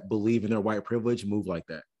people that believe in their white privilege move like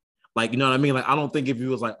that. Like, you know what I mean? Like, I don't think if he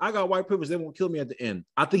was like, I got white privilege, they won't kill me at the end.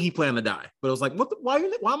 I think he planned to die. But it was like, why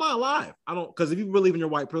am I alive? Because if you believe in your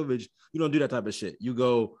white privilege, you don't do that type of shit. You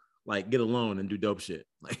go like get a loan and do dope shit.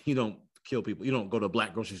 Like, you don't kill people. You don't go to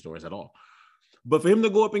black grocery stores at all. But for him to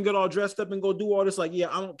go up and get all dressed up and go do all this, like, yeah,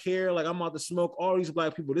 I don't care. Like, I'm about to smoke all these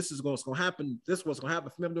black people. This is what's going to happen. This is what's going to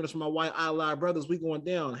happen. For me, I'm doing this for my white ally brothers. We going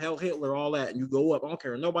down. Hell, Hitler, all that. And you go up. I don't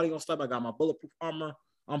care. Nobody going to stop. I got my bulletproof armor.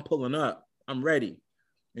 I'm pulling up. I'm ready.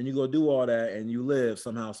 And you go do all that and you live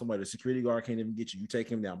somehow. The security guard can't even get you. You take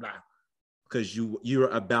him down, blah, because you're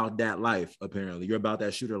about that life. Apparently, you're about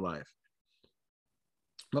that shooter life.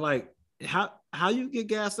 But like, how you get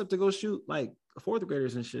gassed up to go shoot like fourth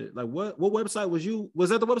graders and shit? Like, what website was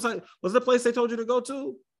that the website? Was the place they told you to go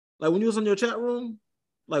to? Like when you was in your chat room?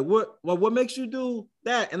 Like what makes you do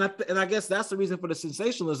that? And I guess that's the reason for the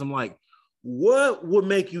sensationalism. Like, what would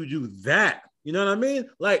make you do that? You know what I mean?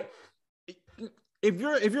 Like, if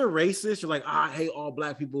you're racist, you're like, I hate all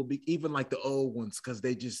black people, even like the old ones, because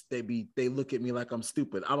they look at me like I'm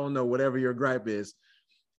stupid. I don't know, whatever your gripe is.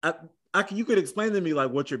 You could explain to me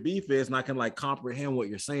like what your beef is, and I can like comprehend what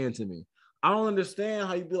you're saying to me. I don't understand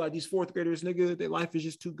how you be like these fourth graders, nigga, their life is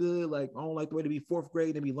just too good. Like, I don't like the way to be fourth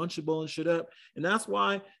grade and be lunchable and shit up. And that's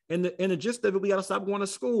why, in the gist of it, we gotta stop going to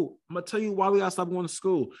school. I'm gonna tell you why we gotta stop going to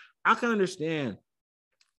school. I can understand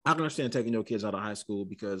taking your kids out of high school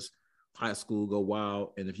because high school go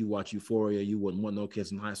wild, and if you watch Euphoria, you wouldn't want no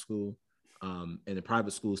kids in high school. And the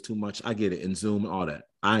private school is too much. I get it. And Zoom and all that.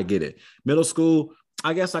 I get it. Middle school,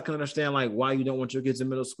 I guess I can understand like why you don't want your kids in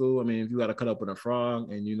middle school. I mean, if you got to cut up with a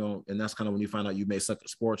frog and and that's kind of when you find out you may suck at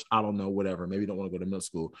sports. I don't know, whatever. Maybe you don't want to go to middle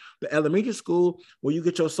school. But elementary school, where you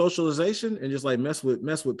get your socialization and just like mess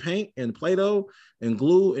with paint and Play-Doh and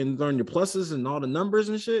glue and learn your pluses and all the numbers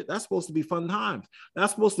and shit. That's supposed to be fun times.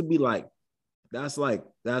 That's supposed to be like that's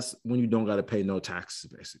when you don't got to pay no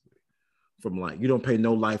taxes, basically. From like, you don't pay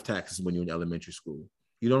no life taxes when you're in elementary school.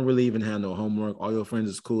 You don't really even have no homework. All your friends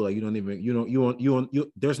is cool. Like, you don't even,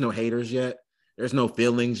 there's no haters yet. There's no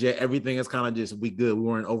feelings yet. Everything is kind of just, we good. We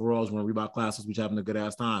wearing overalls, we're in Reebok classes, we having a good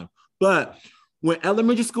ass time. But when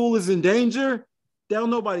elementary school is in danger, Dell,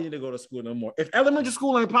 nobody need to go to school no more. If elementary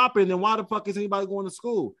school ain't popping, then why the fuck is anybody going to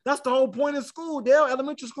school? That's the whole point of school, Dell,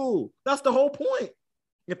 elementary school. That's the whole point.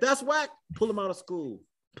 If that's whack, pull them out of school.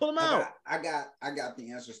 Pull them out. I got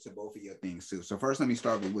the answers to both of your things too. So first, let me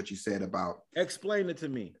start with what you said about. Explain it to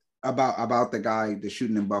me. About the guy, the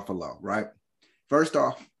shooting in Buffalo, right? First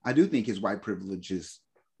off, I do think his white privileges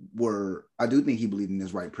I do think he believed in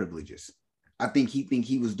his white privileges. I think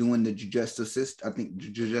he was doing the justice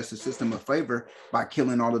system a favor by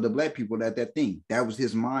killing all of the black people that thing. That was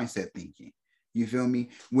his mindset thinking. You feel me?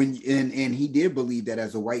 And he did believe that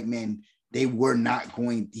as a white man, they were not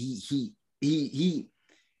going. He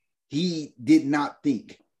did not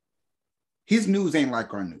think. His news ain't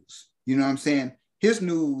like our news. You know what I'm saying? His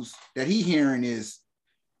news that he hearing is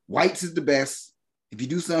whites is the best. If you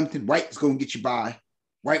do something, white is going to get you by.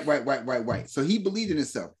 White. So he believed in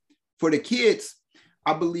himself. For the kids,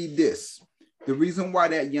 I believe this. The reason why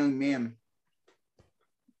that young man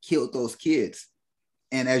killed those kids,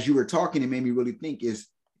 and as you were talking, it made me really think, is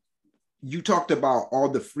you talked about all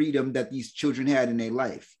the freedom that these children had in their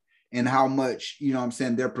life and how much, you know what I'm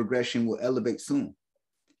saying, their progression will elevate soon.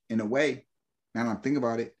 In a way, now I'm thinking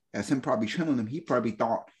about it, as him probably killing them, he probably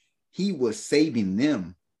thought he was saving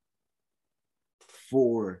them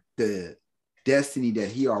for the destiny that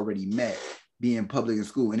he already met being public in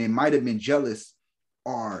school. And it might have been jealous,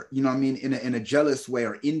 or, you know what I mean, in a jealous way,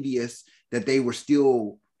 or envious that they were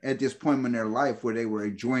still at this point in their life where they were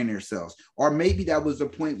enjoying themselves. Or maybe that was the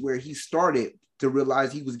point where he started to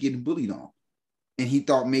realize he was getting bullied on. And he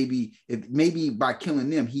thought maybe by killing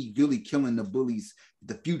them, he really killing the bullies,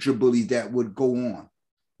 the future bullies that would go on.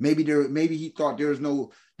 Maybe he thought there's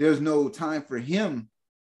no time for him.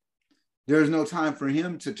 There's no time for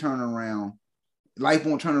him to turn around. Life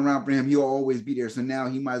won't turn around for him. He'll always be there. So now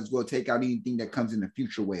he might as well take out anything that comes in the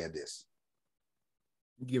future way of this.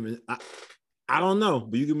 I don't know,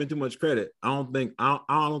 but you give me too much credit. I don't think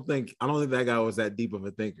that guy was that deep of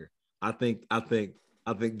a thinker. I think that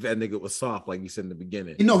nigga was soft, like you said in the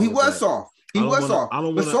beginning. You know, he was soft. He was soft.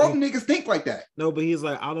 But soft niggas think like that. No, but he's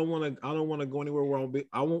like, I don't want to go anywhere where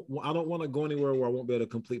I don't want to go anywhere where I won't be able to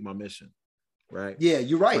complete my mission. Right. Yeah,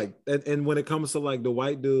 you're right. Like, and when it comes to like the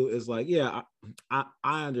white dude, is like, yeah, I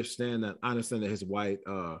understand that. I understand that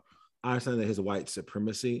his white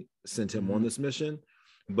supremacy sent him on this mission,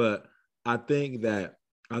 but I think that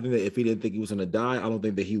if he didn't think he was gonna die, I don't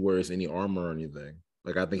think that he wears any armor or anything.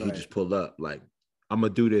 Like, I think he just pulled up, like, I'm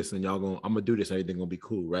gonna do this, and I'm gonna do this, and everything gonna be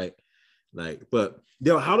cool, right? Like, but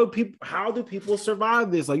yo, how do people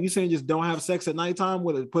survive this? Like, you saying just don't have sex at nighttime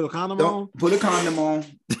put a condom on? Put a condom on.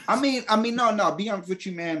 I mean, no, be honest with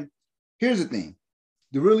you, man. Here's the thing.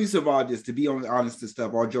 To really survive this, to be honest and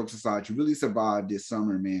stuff, all jokes aside, to really survive this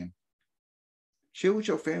summer, man, chill with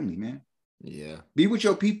your family, man. Yeah. Be with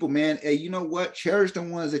your people, man. Hey, you know what? Cherish the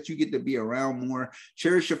ones that you get to be around more.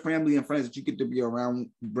 Cherish your family and friends that you get to be around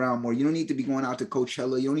more. You don't need to be going out to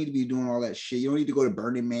Coachella. You don't need to be doing all that shit. You don't need to go to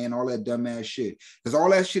Burning Man, all that dumbass shit. Because all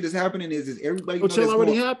that shit is happening is everybody. Coachella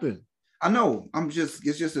already happened. I know. It's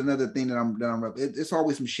just another thing that I'm it's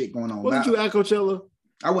always some shit going on. Wasn't you at Coachella?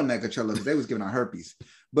 I wasn't at Coachella because they was giving out herpes.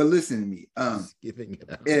 But listen to me. Giving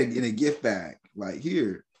it out. In a gift bag. Like,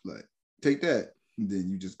 here, like, take that. And then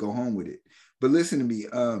you just go home with it. But listen to me.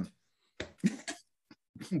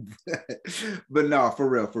 But no, for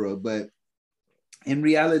real. But in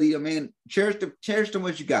reality, man, cherish the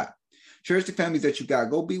ones you got. Cherish the families that you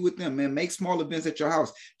got. Go be with them, man. Make small events at your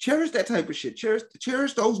house. Cherish that type of shit.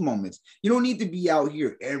 Cherish those moments. You don't need to be out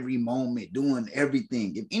here every moment doing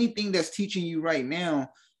everything. If anything that's teaching you right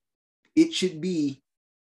now, it should be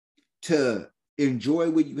to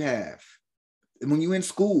enjoy what you have. And when you're in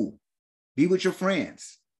school, be with your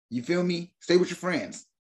friends. You feel me? Stay with your friends.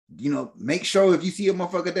 You know, make sure if you see a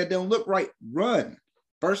motherfucker that don't look right, run.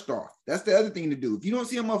 First off, that's the other thing to do. If you don't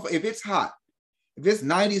see a motherfucker, if it's hot, if it's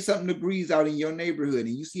 90-something degrees out in your neighborhood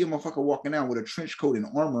and you see a motherfucker walking out with a trench coat and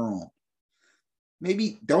armor on,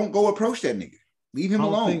 maybe don't go approach that nigga. Leave him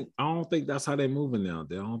alone. I don't think that's how they're moving now.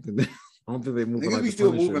 I don't think they moving niggas like be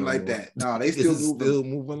still moving like that. No, they still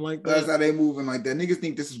moving like that. That's how they moving like that. Niggas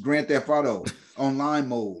think this is Grand Theft Auto online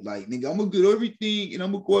mode. Like, nigga, I'm gonna get everything and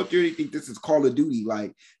I'm gonna go out there. They think this is Call of Duty.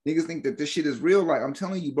 Like, niggas think that this shit is real. Like, I'm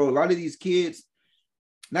telling you, bro, a lot of these kids,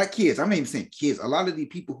 not kids, I'm not even saying kids, a lot of these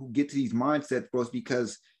people who get to these mindsets, bro, is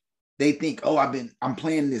because they think, oh, I'm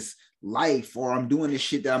playing this life, or I'm doing this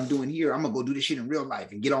shit that I'm doing here. I'm gonna go do this shit in real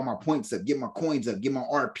life and get all my points up, get my coins up, get my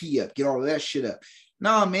RP up, get all of that shit up.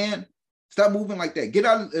 Nah, man, stop moving like that. Get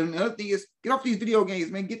out. And the other thing is, get off these video games,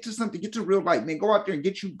 man. Get to something. Get to real life, man. Go out there and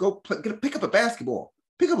pick up a basketball,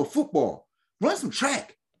 pick up a football, run some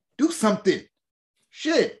track, do something.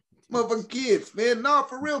 Shit. Motherfucking kids, man. No,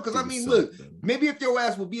 for real. Because I mean, look, maybe if your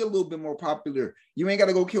ass will be a little bit more popular, you ain't got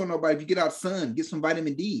to go kill nobody. If you get out sun, get some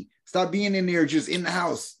vitamin D. Stop being in there just in the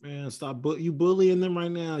house. Man, stop you bullying them right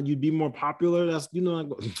now. You'd be more popular. That's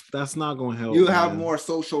that's not gonna help. You'll have more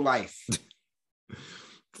social life.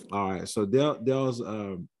 All right. So Dell's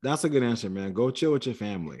that's a good answer, man. Go chill with your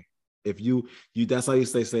family. If you that's how you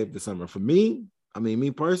stay safe this summer. For me, I mean,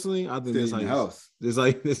 me personally, I think this how you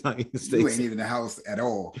stay You ain't safe. even in the house at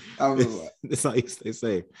all. This how you stay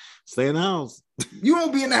safe. Stay in the house. You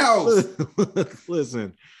won't be in the house.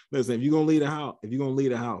 Listen. If you're gonna leave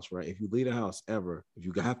a house, right? If you leave a house ever, if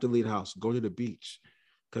you have to leave a house, go to the beach.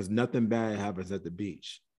 Because nothing bad happens at the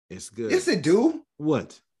beach. It's good. Yes, it do.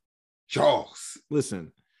 What? Jaws.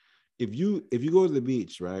 Listen, if you go to the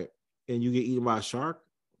beach, right, and you get eaten by a shark,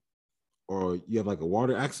 or you have like a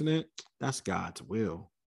water accident, that's God's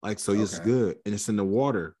will. Like, so it's good. And it's in the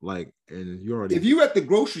water. Like, and you're already. If you at the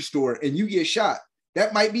grocery store and you get shot,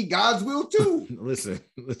 that might be God's will too. Listen.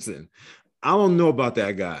 I don't know about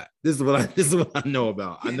that guy. This is what I know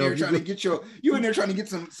about. I know you in there trying to get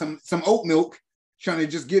some oat milk, trying to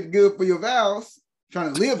just get good for your vows,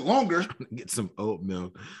 trying to live longer. Get some oat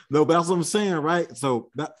milk. No, but that's what I'm saying, right? So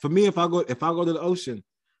that, for me, if I go to the ocean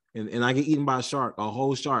and I get eaten by a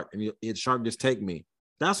whole shark, and the shark just take me,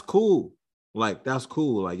 that's cool. Like, that's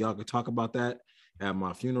cool. Like, y'all could talk about that at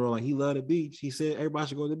my funeral. Like, he loved the beach. He said everybody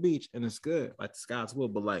should go to the beach, and it's good. Like, the God's will.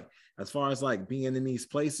 But like, as far as like being in these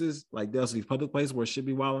places, like there's these public places where it should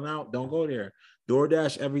be wilding out, don't go there.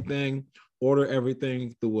 DoorDash everything, order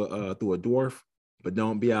everything through a dwarf, but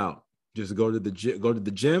don't be out. Just go to the gym,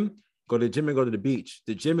 and go to the beach.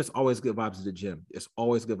 The gym is always good vibes at the gym. It's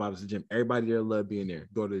always good vibes at the gym. Everybody there love being there.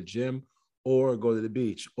 Go to the gym or go to the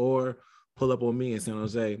beach, or pull up on me in San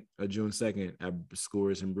Jose June 2nd at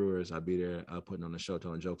Scores and Brewers. I'll be there putting on a show,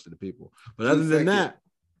 telling jokes to the people. But other than that,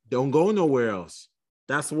 don't go nowhere else.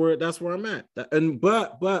 That's where I'm at.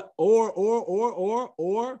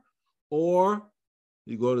 Or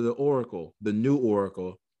you go to the Oracle, the new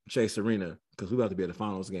Oracle, Chase Arena, because we're about to be at the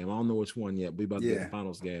finals game. I don't know which one yet. We're about to be at the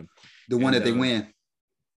finals game. The one that they win.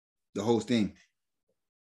 The whole thing.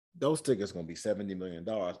 Those tickets gonna be $70 million.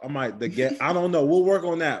 I don't know. We'll work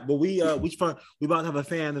on that. But we about to have a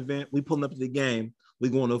fan event. We pulling up to the game. We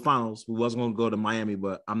going to the finals. We was gonna go to Miami,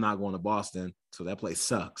 but I'm not going to Boston, so that place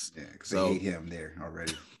sucks. Yeah, because they hate him there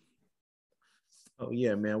already. Oh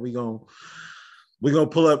yeah, man. We're gonna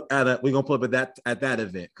pull up at that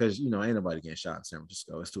event, because ain't nobody getting shot in San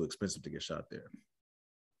Francisco. It's too expensive to get shot there.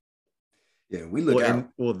 Yeah, we look out.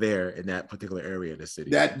 There in that particular area of the city.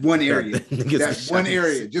 That one area. That one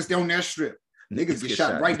area, just on that strip. Niggas get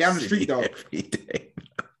shot right down the street, though. Every day.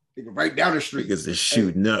 Niggas right down the street. Niggas is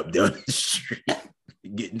shooting up down the street.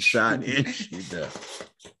 Getting shot and shooting up.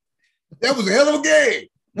 That was a hell of a game.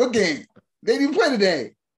 What game? They didn't play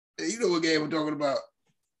today. You know what game I'm talking about.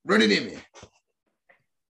 Run it in me.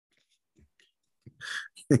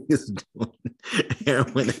 Niggas doing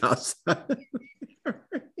heroin outside.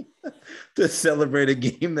 To celebrate a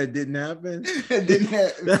game that didn't happen.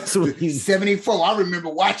 That's when 74. I remember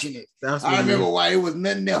watching it. I remember why it was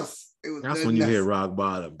nothing else. That's when you hit rock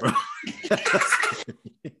bottom, bro.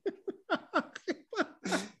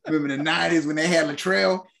 Remember the 90s when they had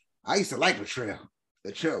Latrell? I used to like Latrell.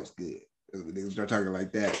 Latrell was good. They start talking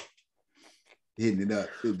like that. Hitting it up.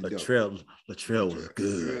 Latrell was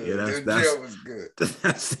good. Yeah, Latrell was good.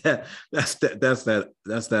 That's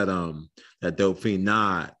that dope fiend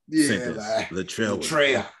nod. Yeah,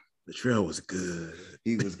 Latrell was good.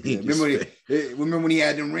 He was good. Remember when he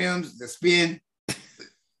had them rims, the spin?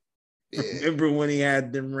 Yeah. Remember when he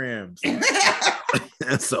had them rims?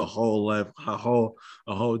 That's a whole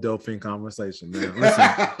dope fiend conversation, man. Listen,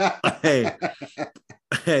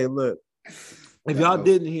 hey, look. If y'all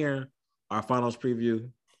didn't hear our finals preview,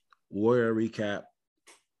 Warrior recap,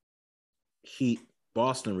 Heat,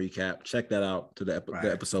 Boston recap, check that out to the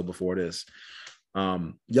episode before this.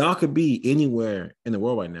 Y'all could be anywhere in the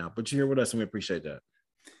world right now, but you're here with us and we appreciate that.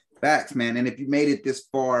 Facts, man. And if you made it this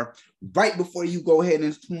far, right before you go ahead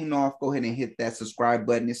and tune off, go ahead and hit that subscribe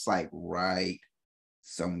button. It's like right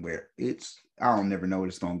somewhere. I don't never know where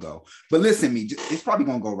it's gonna go. But listen, it's probably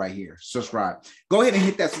gonna go right here. Subscribe. Go ahead and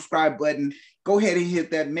hit that subscribe button. Go ahead and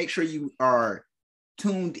hit that. Make sure you are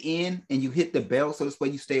tuned in and you hit the bell so this way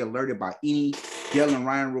you stay alerted by any Dell and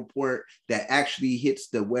Ryan report that actually hits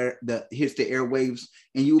the airwaves,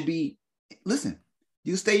 and you'll be, listen,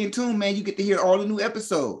 you stay in tune, man. You get to hear all the new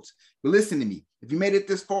episodes. But listen to me. If you made it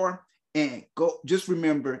this far, and just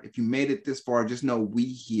remember, if you made it this far, just know we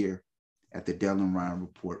here at the Dell and Ryan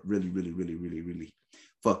report really, really, really, really, really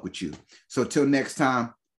fuck with you. So till next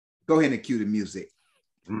time, go ahead and cue the music.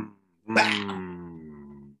 Bow.